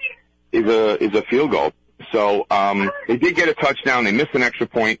 Everything is a field goal. So they did get a touchdown. They missed an extra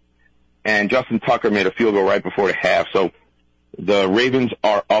point. And Justin Tucker made a field goal right before the half. So the Ravens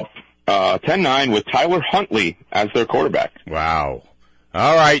are up 10-9 with Tyler Huntley as their quarterback. Wow.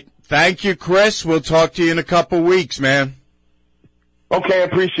 All right. Thank you, Chris. We'll talk to you in a couple weeks, man. Okay, I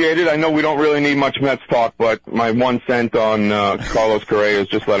appreciate it. I know we don't really need much Mets talk, but my 1 cent on Carlos Correa is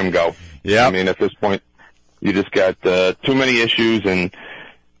just let him go. Yeah. I mean, at this point, you just got too many issues, and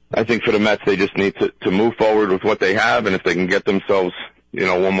I think for the Mets, they just need to move forward with what they have, and if they can get themselves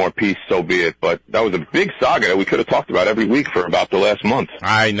one more piece, so be it. But that was a big saga that we could have talked about every week for about the last month.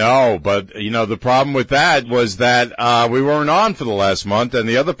 I know, but, the problem with that was that we weren't on for the last month, and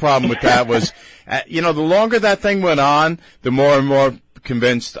the other problem with that was, the longer that thing went on, the more and more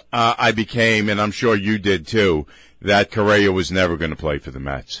convinced I became, and I'm sure you did too, that Correa was never going to play for the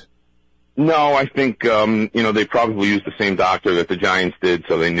Mets. No, I think, they probably used the same doctor that the Giants did,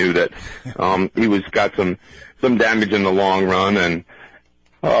 so they knew that he was got some damage in the long run, and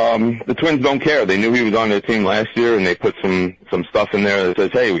the Twins don't care. They knew he was on their team last year, and they put some stuff in there that says,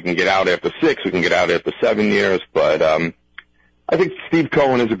 hey, we can get out after 6, we can get out after 7 years. But I think Steve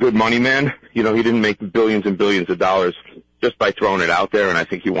Cohen is a good money man. He didn't make billions and billions of dollars just by throwing it out there, and I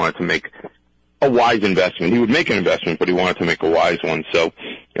think he wanted to make a wise investment. He would make an investment, but he wanted to make a wise one. So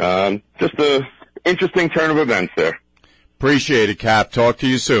just a interesting turn of events there. Appreciate it, Cap. Talk to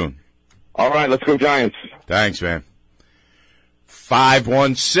you soon. All right, let's go Giants. Thanks, man.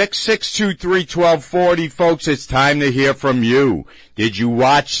 516-623-1240. Folks, it's time to hear from you. Did you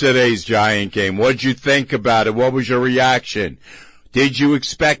watch today's Giant game? What did you think about it? What was your reaction? Did you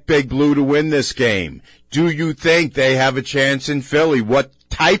expect Big Blue to win this game? Do you think they have a chance in Philly? What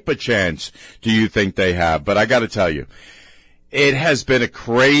type of chance do you think they have? But I got to tell you, it has been a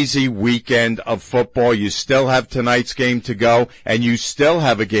crazy weekend of football. You still have tonight's game to go, and you still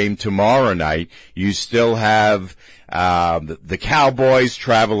have a game tomorrow night. You still have the Cowboys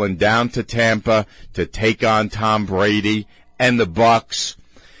traveling down to Tampa to take on Tom Brady and the Bucs.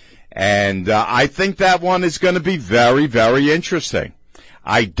 And I think that one is going to be very, very interesting.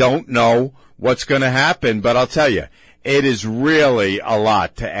 I don't know what's going to happen, but I'll tell you, it is really a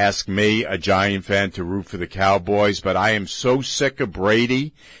lot to ask me, a Giant fan, to root for the Cowboys, but I am so sick of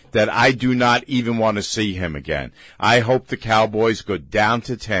Brady that I do not even want to see him again. I hope the Cowboys go down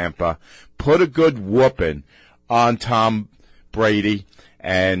to Tampa, put a good whooping on Tom Brady,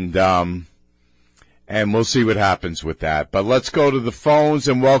 and we'll see what happens with that. But let's go to the phones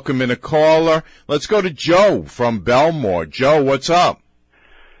and welcome in a caller. Let's go to Joe from Belmore. Joe, what's up?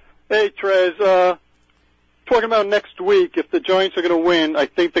 Hey, Trez. Talking about next week, if the Giants are going to win, I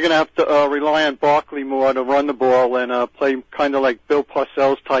think they're going to have to rely on Barkley more to run the ball and play kind of like Bill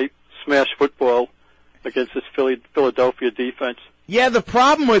Parcells type smash football against this Philadelphia defense. Yeah, the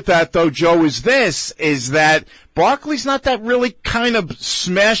problem with that, though, Joe, is that Barkley's not that really kind of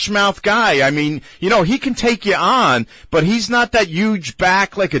smash mouth guy. I mean, he can take you on, but he's not that huge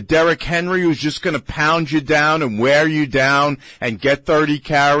back like a Derrick Henry who's just going to pound you down and wear you down and get 30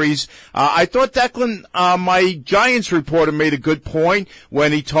 carries. I thought Declan, my Giants reporter, made a good point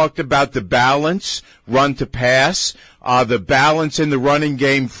when he talked about the balance, run to pass. The balance in the running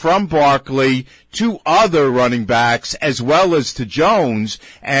game from Barkley to other running backs as well as to Jones.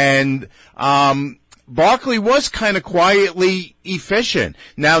 And Barkley was kind of quietly efficient.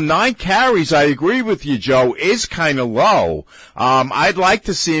 Now, 9 carries, I agree with you, Joe, is kind of low. I'd like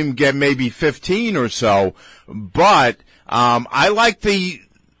to see him get maybe 15 or so, but I like the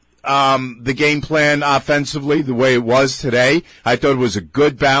game plan offensively the way it was today. I thought it was a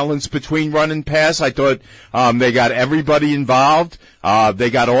good balance between run and pass. I thought they got everybody involved. They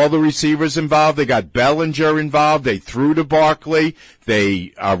got all the receivers involved. They got Bellinger involved. They threw to Barkley.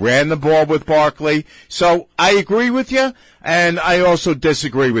 They ran the ball with Barkley. So I agree with you, and I also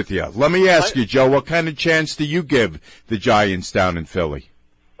disagree with you. Let me ask you, Joe, what kind of chance do you give the Giants down in Philly?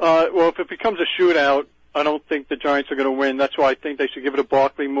 Well, if it becomes a shootout, I don't think the Giants are going to win. That's why I think they should give it to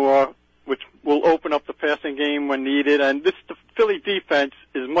Barkley more, which will open up the passing game when needed. And the Philly defense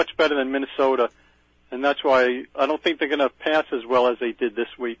is much better than Minnesota, and that's why I don't think they're going to pass as well as they did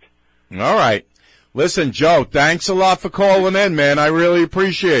this week. All right. Listen, Joe, thanks a lot for calling in, man. I really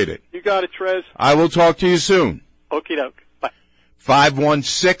appreciate it. You got it, Trez. I will talk to you soon. Okie doke.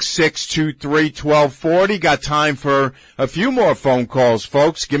 516-623-1240. Got time for a few more phone calls,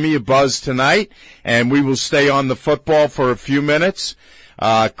 folks. Give me a buzz tonight, and we will stay on the football for a few minutes.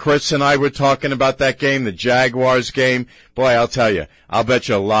 Chris and I were talking about that game, the Jaguars game. Boy, I'll tell you, I'll bet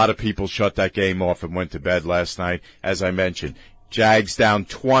you a lot of people shut that game off and went to bed last night. As I mentioned, Jags down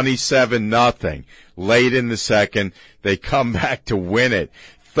 27-0 late in the second. They come back to win it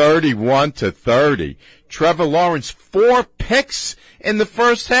 31-30. Trevor Lawrence, 4 picks in the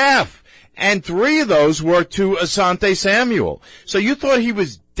first half, and 3 of those were to Asante Samuel. So you thought he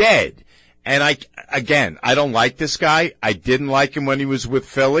was dead. And I don't like this guy. I didn't like him when he was with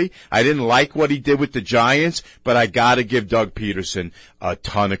Philly. I didn't like what he did with the Giants, but I gotta give Doug Peterson a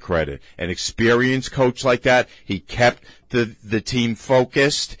ton of credit. An experienced coach like that, he kept the team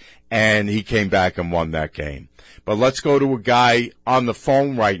focused, and he came back and won that game. But let's go to a guy on the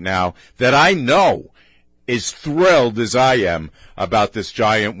phone right now that I know is thrilled as I am about this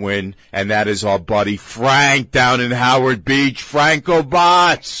Giant win, and that is our buddy Frank down in Howard Beach. Franco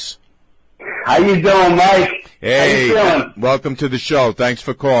Bots. How you doing, Mike? Hey, how you feeling? Welcome to the show. Thanks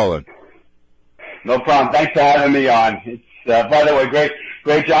for calling. No problem. Thanks for having me on. It's by the way,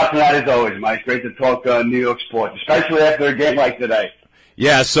 great job tonight as always, Mike. Great to talk New York sports, especially after a game like today.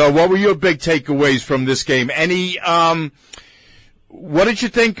 Yeah. So, what were your big takeaways from this game? What did you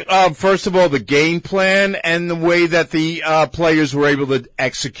think of, first of all, the game plan and the way that the players were able to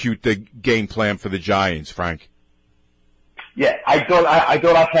execute the game plan for the Giants, Frank? Yeah, I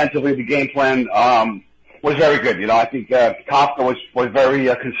thought offensively the game plan was very good. I think Kafka was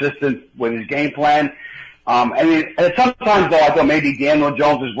very consistent with his game plan. And sometimes, though, I thought maybe Daniel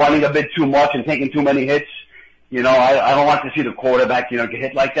Jones was running a bit too much and taking too many hits. I don't like to see the quarterback, get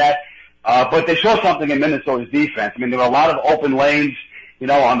hit like that. But they showed something in Minnesota's defense. I mean, there were a lot of open lanes,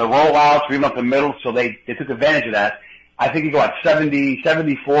 on the rollouts or even up the middle, so they took advantage of that. I think he got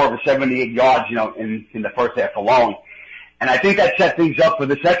 74 of the 78 yards, in the first half alone. And I think that set things up for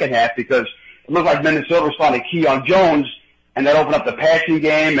the second half because it looked like Minnesota was trying to key on Jones, and that opened up the passing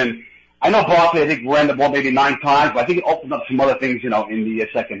game. And I know Barkley, I think, ran the ball maybe 9 times, but I think it opened up some other things, in the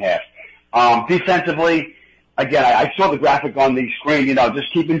second half. Defensively, again, I saw the graphic on the screen,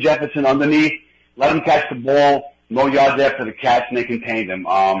 just keeping Jefferson underneath, let him catch the ball, no yards after the catch, and they contained him.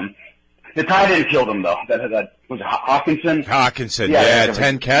 The tight end killed him, though. That was Hawkinson. Yeah,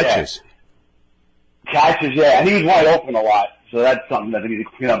 10 catches. Yeah. Catches, yeah, and he was wide open a lot, so that's something that they need to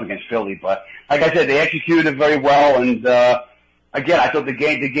clean up against Philly. But like I said, they executed it very well, and again, I thought the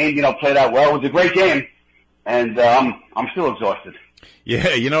game, played out well. It was a great game, and I'm still exhausted. Yeah,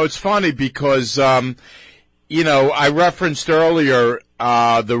 it's funny because I referenced earlier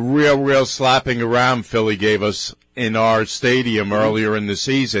the real slapping around Philly gave us in our stadium earlier in the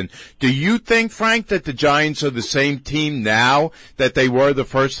season. Do you think, Frank, that the Giants are the same team now that they were the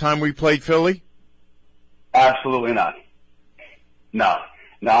first time we played Philly? Absolutely not. No.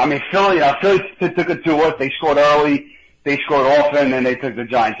 I mean, Philly took it to us. They scored early. They scored often, and they took the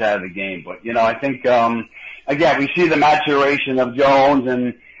Giants out of the game. But, I think, again, we see the maturation of Jones,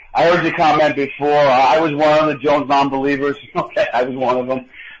 and I heard your comment before. I was one of the Jones non-believers. Okay, I was one of them.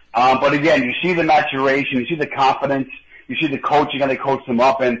 But again, you see the maturation. You see the confidence. You see the coaching, how they coached him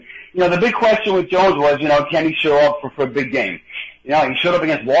up. And, the big question with Jones was, can he show up for a big game? He showed up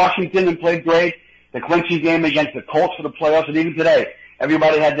against Washington and played great. The clinching game against the Colts for the playoffs, and even today,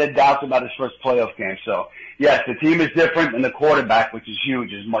 everybody had their doubts about his first playoff game. So, yes, the team is different, and the quarterback, which is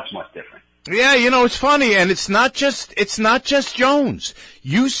huge, is much, much different. Yeah, it's funny, and it's not just Jones.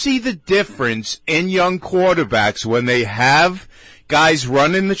 You see the difference in young quarterbacks when they have guys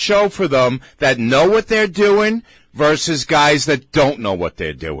running the show for them that know what they're doing versus guys that don't know what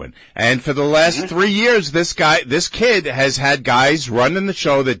they're doing. And for the last 3 years, this kid has had guys running the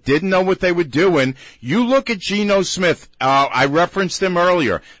show that didn't know what they were doing. You look at Geno Smith. I referenced him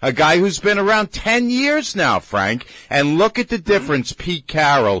earlier, a guy who's been around 10 years now, Frank, and look at the difference Pete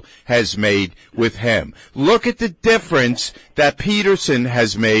Carroll has made with him. Look at the difference that Peterson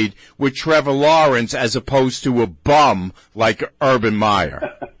has made with Trevor Lawrence as opposed to a bum like Urban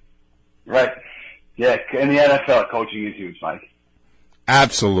Meyer. Right. Yeah, in the NFL, coaching is huge, Mike.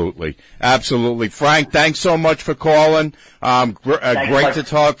 Absolutely. Frank, thanks so much for calling. Great to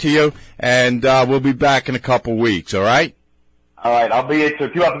talk to you, and we'll be back in a couple weeks, all right? All right, I'll be here too.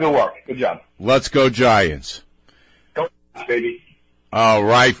 Keep up the good work. Good job. Let's go Giants. Go, baby. All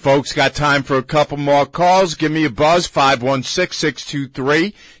right, folks, got time for a couple more calls. Give me a buzz,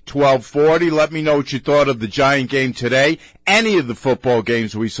 516-623-1240. Let me know what you thought of the Giant game today, any of the football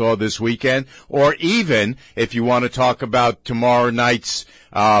games we saw this weekend, or even if you want to talk about tomorrow night's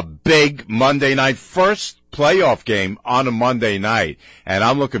big Monday night first playoff game on a Monday night. And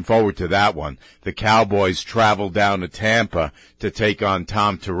I'm looking forward to that one. The Cowboys travel down to Tampa to take on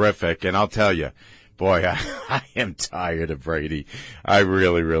Tom Terrific, and I'll tell you, boy, I am tired of Brady. I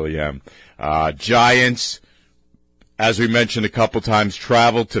really, really am. Giants, as we mentioned a couple times,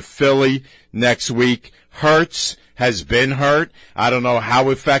 travel to Philly next week. Hurts has been hurt. I don't know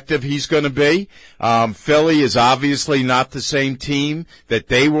how effective he's going to be. Philly is obviously not the same team that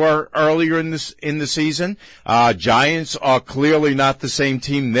they were earlier in the season. Giants are clearly not the same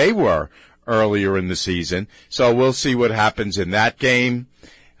team they were earlier in the season. So we'll see what happens in that game.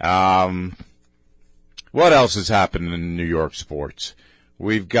 What else is happening in New York sports?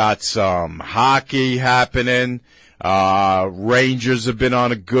 We've got some hockey happening. Rangers have been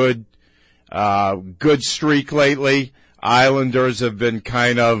on a good streak lately. Islanders have been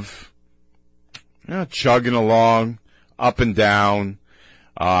kind of chugging along, up and down.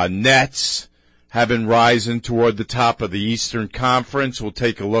 Nets have been rising toward the top of the Eastern Conference. We'll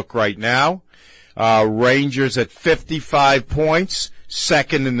take a look right now. Rangers at 55 points.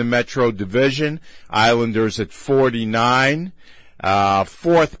 Second in the Metro Division. Islanders at 49.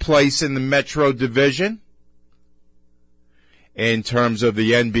 Fourth place in the Metro Division. In terms of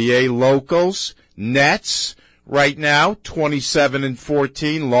the NBA locals, Nets right now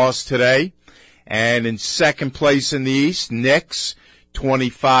 27-14, lost today. And in second place in the East, Knicks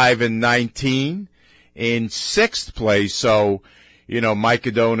 25-19. In sixth place, so Mike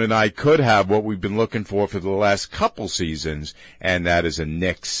Adone and I could have what we've been looking for the last couple seasons, and that is a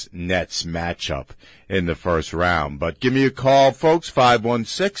Knicks-Nets matchup in the first round. But give me a call, folks,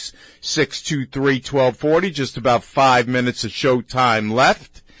 516-623-1240. Just about 5 minutes of show time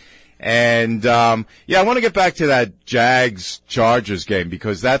left. And, I want to get back to that Jags-Chargers game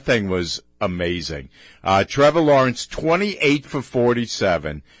because that thing was amazing. Trevor Lawrence, 28 for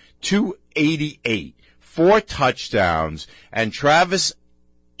 47, 288. 4 touchdowns, and Travis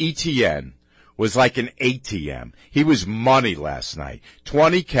Etienne was like an ATM. He was money last night.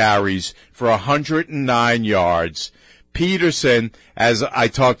 20 carries for 109 yards. Peterson, as I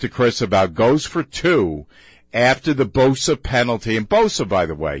talked to Chris about, goes for 2 after the Bosa penalty. And Bosa, by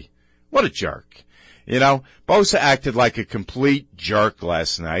the way, what a jerk. Bosa acted like a complete jerk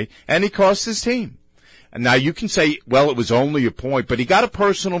last night, and he cost his team. Now, you can say, well, it was only a point, but he got a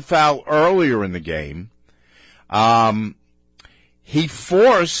personal foul earlier in the game. He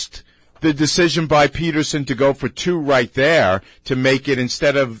forced the decision by Peterson to go for 2 right there to make it,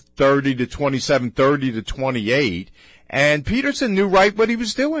 instead of 30-27, 30-28. And Peterson knew right what he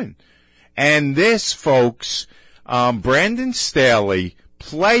was doing. And this, folks, Brandon Staley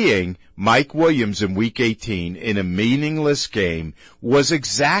playing Mike Williams in Week 18 in a meaningless game was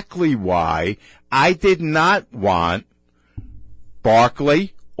exactly why I did not want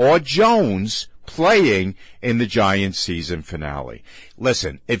Barkley or Jones playing in the Giants season finale.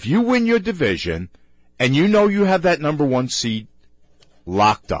 Listen, if you win your division and you know you have that number 1 seed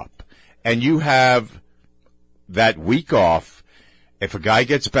locked up and you have that week off, if a guy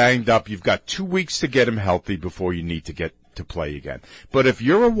gets banged up, you've got 2 weeks to get him healthy before you need to get to play again. But if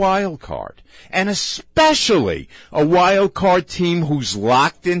you're a wild card, and especially a wild card team who's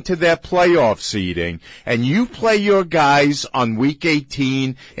locked into their playoff seeding, and you play your guys on week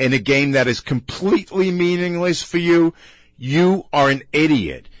 18 in a game that is completely meaningless for you, you are an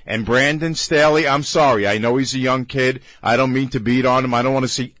idiot. And Brandon Staley, I'm sorry, I know he's a young kid. I don't mean to beat on him. I don't want to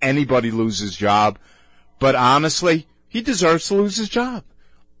see anybody lose his job. But honestly, he deserves to lose his job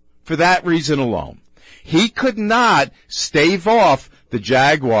for that reason alone. He could not stave off the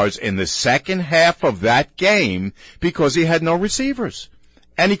Jaguars in the second half of that game because he had no receivers.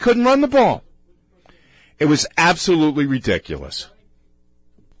 And he couldn't run the ball. It was absolutely ridiculous.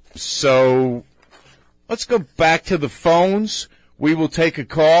 So let's go back to the phones. We will take a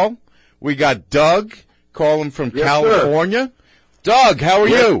call. We got Doug calling from California. Sir. Doug, how are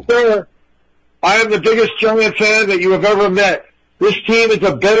you? Sir. I am the biggest Giant fan that you have ever met. This team is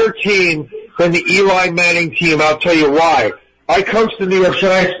a better team than the Eli Manning team. I'll tell you why. I coached the New York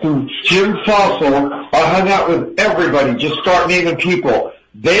Giants through Jim Fossil. I hung out with everybody. Just start naming people.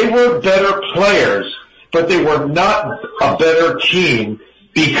 They were better players, but they were not a better team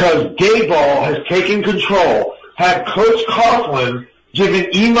because Daboll has taken control. Had Coach Coughlin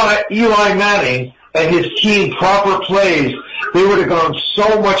given Eli Manning and his team proper plays, they would have gone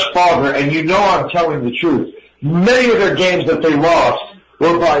so much farther, and you know I'm telling the truth. Many of their games that they lost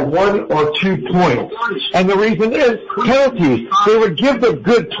were by 1 or 2 points. And the reason is penalties. They would give the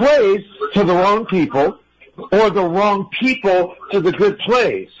good plays to the wrong people or the wrong people to the good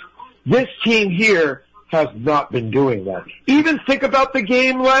plays. This team here has not been doing that. Even think about the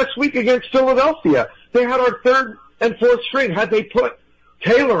game last week against Philadelphia. They had our third and fourth string. Had they put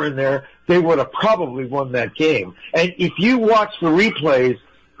Taylor in there, they would have probably won that game. And if you watch the replays,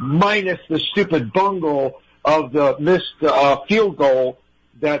 minus the stupid bungle of the missed field goal,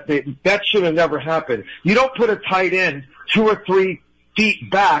 that should have never happened. You don't put a tight end 2 or 3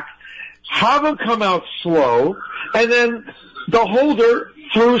 feet back, have them come out slow, and then the holder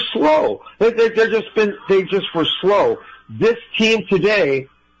threw slow. They just were slow. This team today,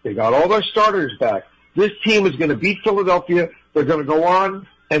 they got all their starters back. This team is going to beat Philadelphia. They're going to go on,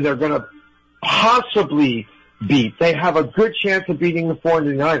 and they're going to possibly beat. They have a good chance of beating the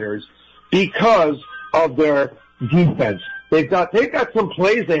 49ers because of their defense. They've got some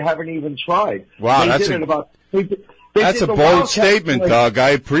plays they haven't even tried. Wow, that's a bold statement, Doug. I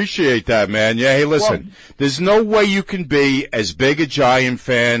appreciate that, man. Yeah, hey, listen, there's no way you can be as big a Giant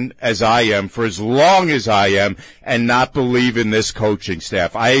fan as I am for as long as I am and not believe in this coaching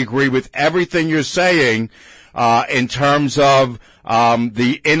staff. I agree with everything you're saying in terms of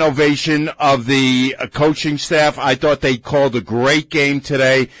the innovation of the coaching staff. I thought they called a great game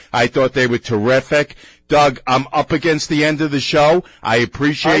today. I thought they were terrific. Doug, I'm up against the end of the show. I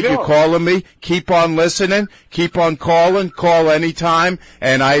appreciate you calling me. Keep on listening. Keep on calling. Call anytime.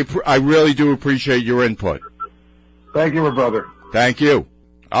 And I really do appreciate your input. Thank you, my brother. Thank you.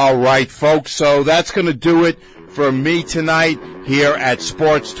 All right, folks. So that's going to do it for me tonight here at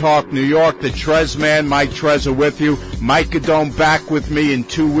Sports Talk New York. The Trez Man, Mike Trezor with you. Mike Gadone back with me in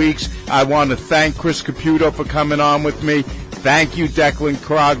 2 weeks. I want to thank Chris Caputo for coming on with me. Thank you, Declan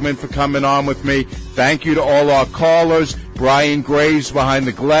Krogman, for coming on with me. Thank you to all our callers. Brian Graves behind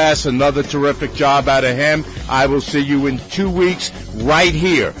the glass, another terrific job out of him. I will see you in 2 weeks right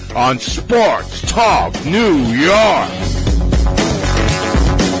here on Sports Talk New York.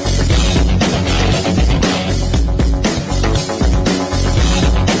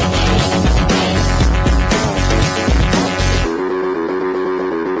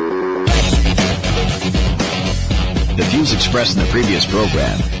 The views expressed in the previous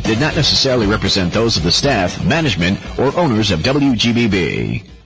program did not necessarily represent those of the staff, management, or owners of WGBB.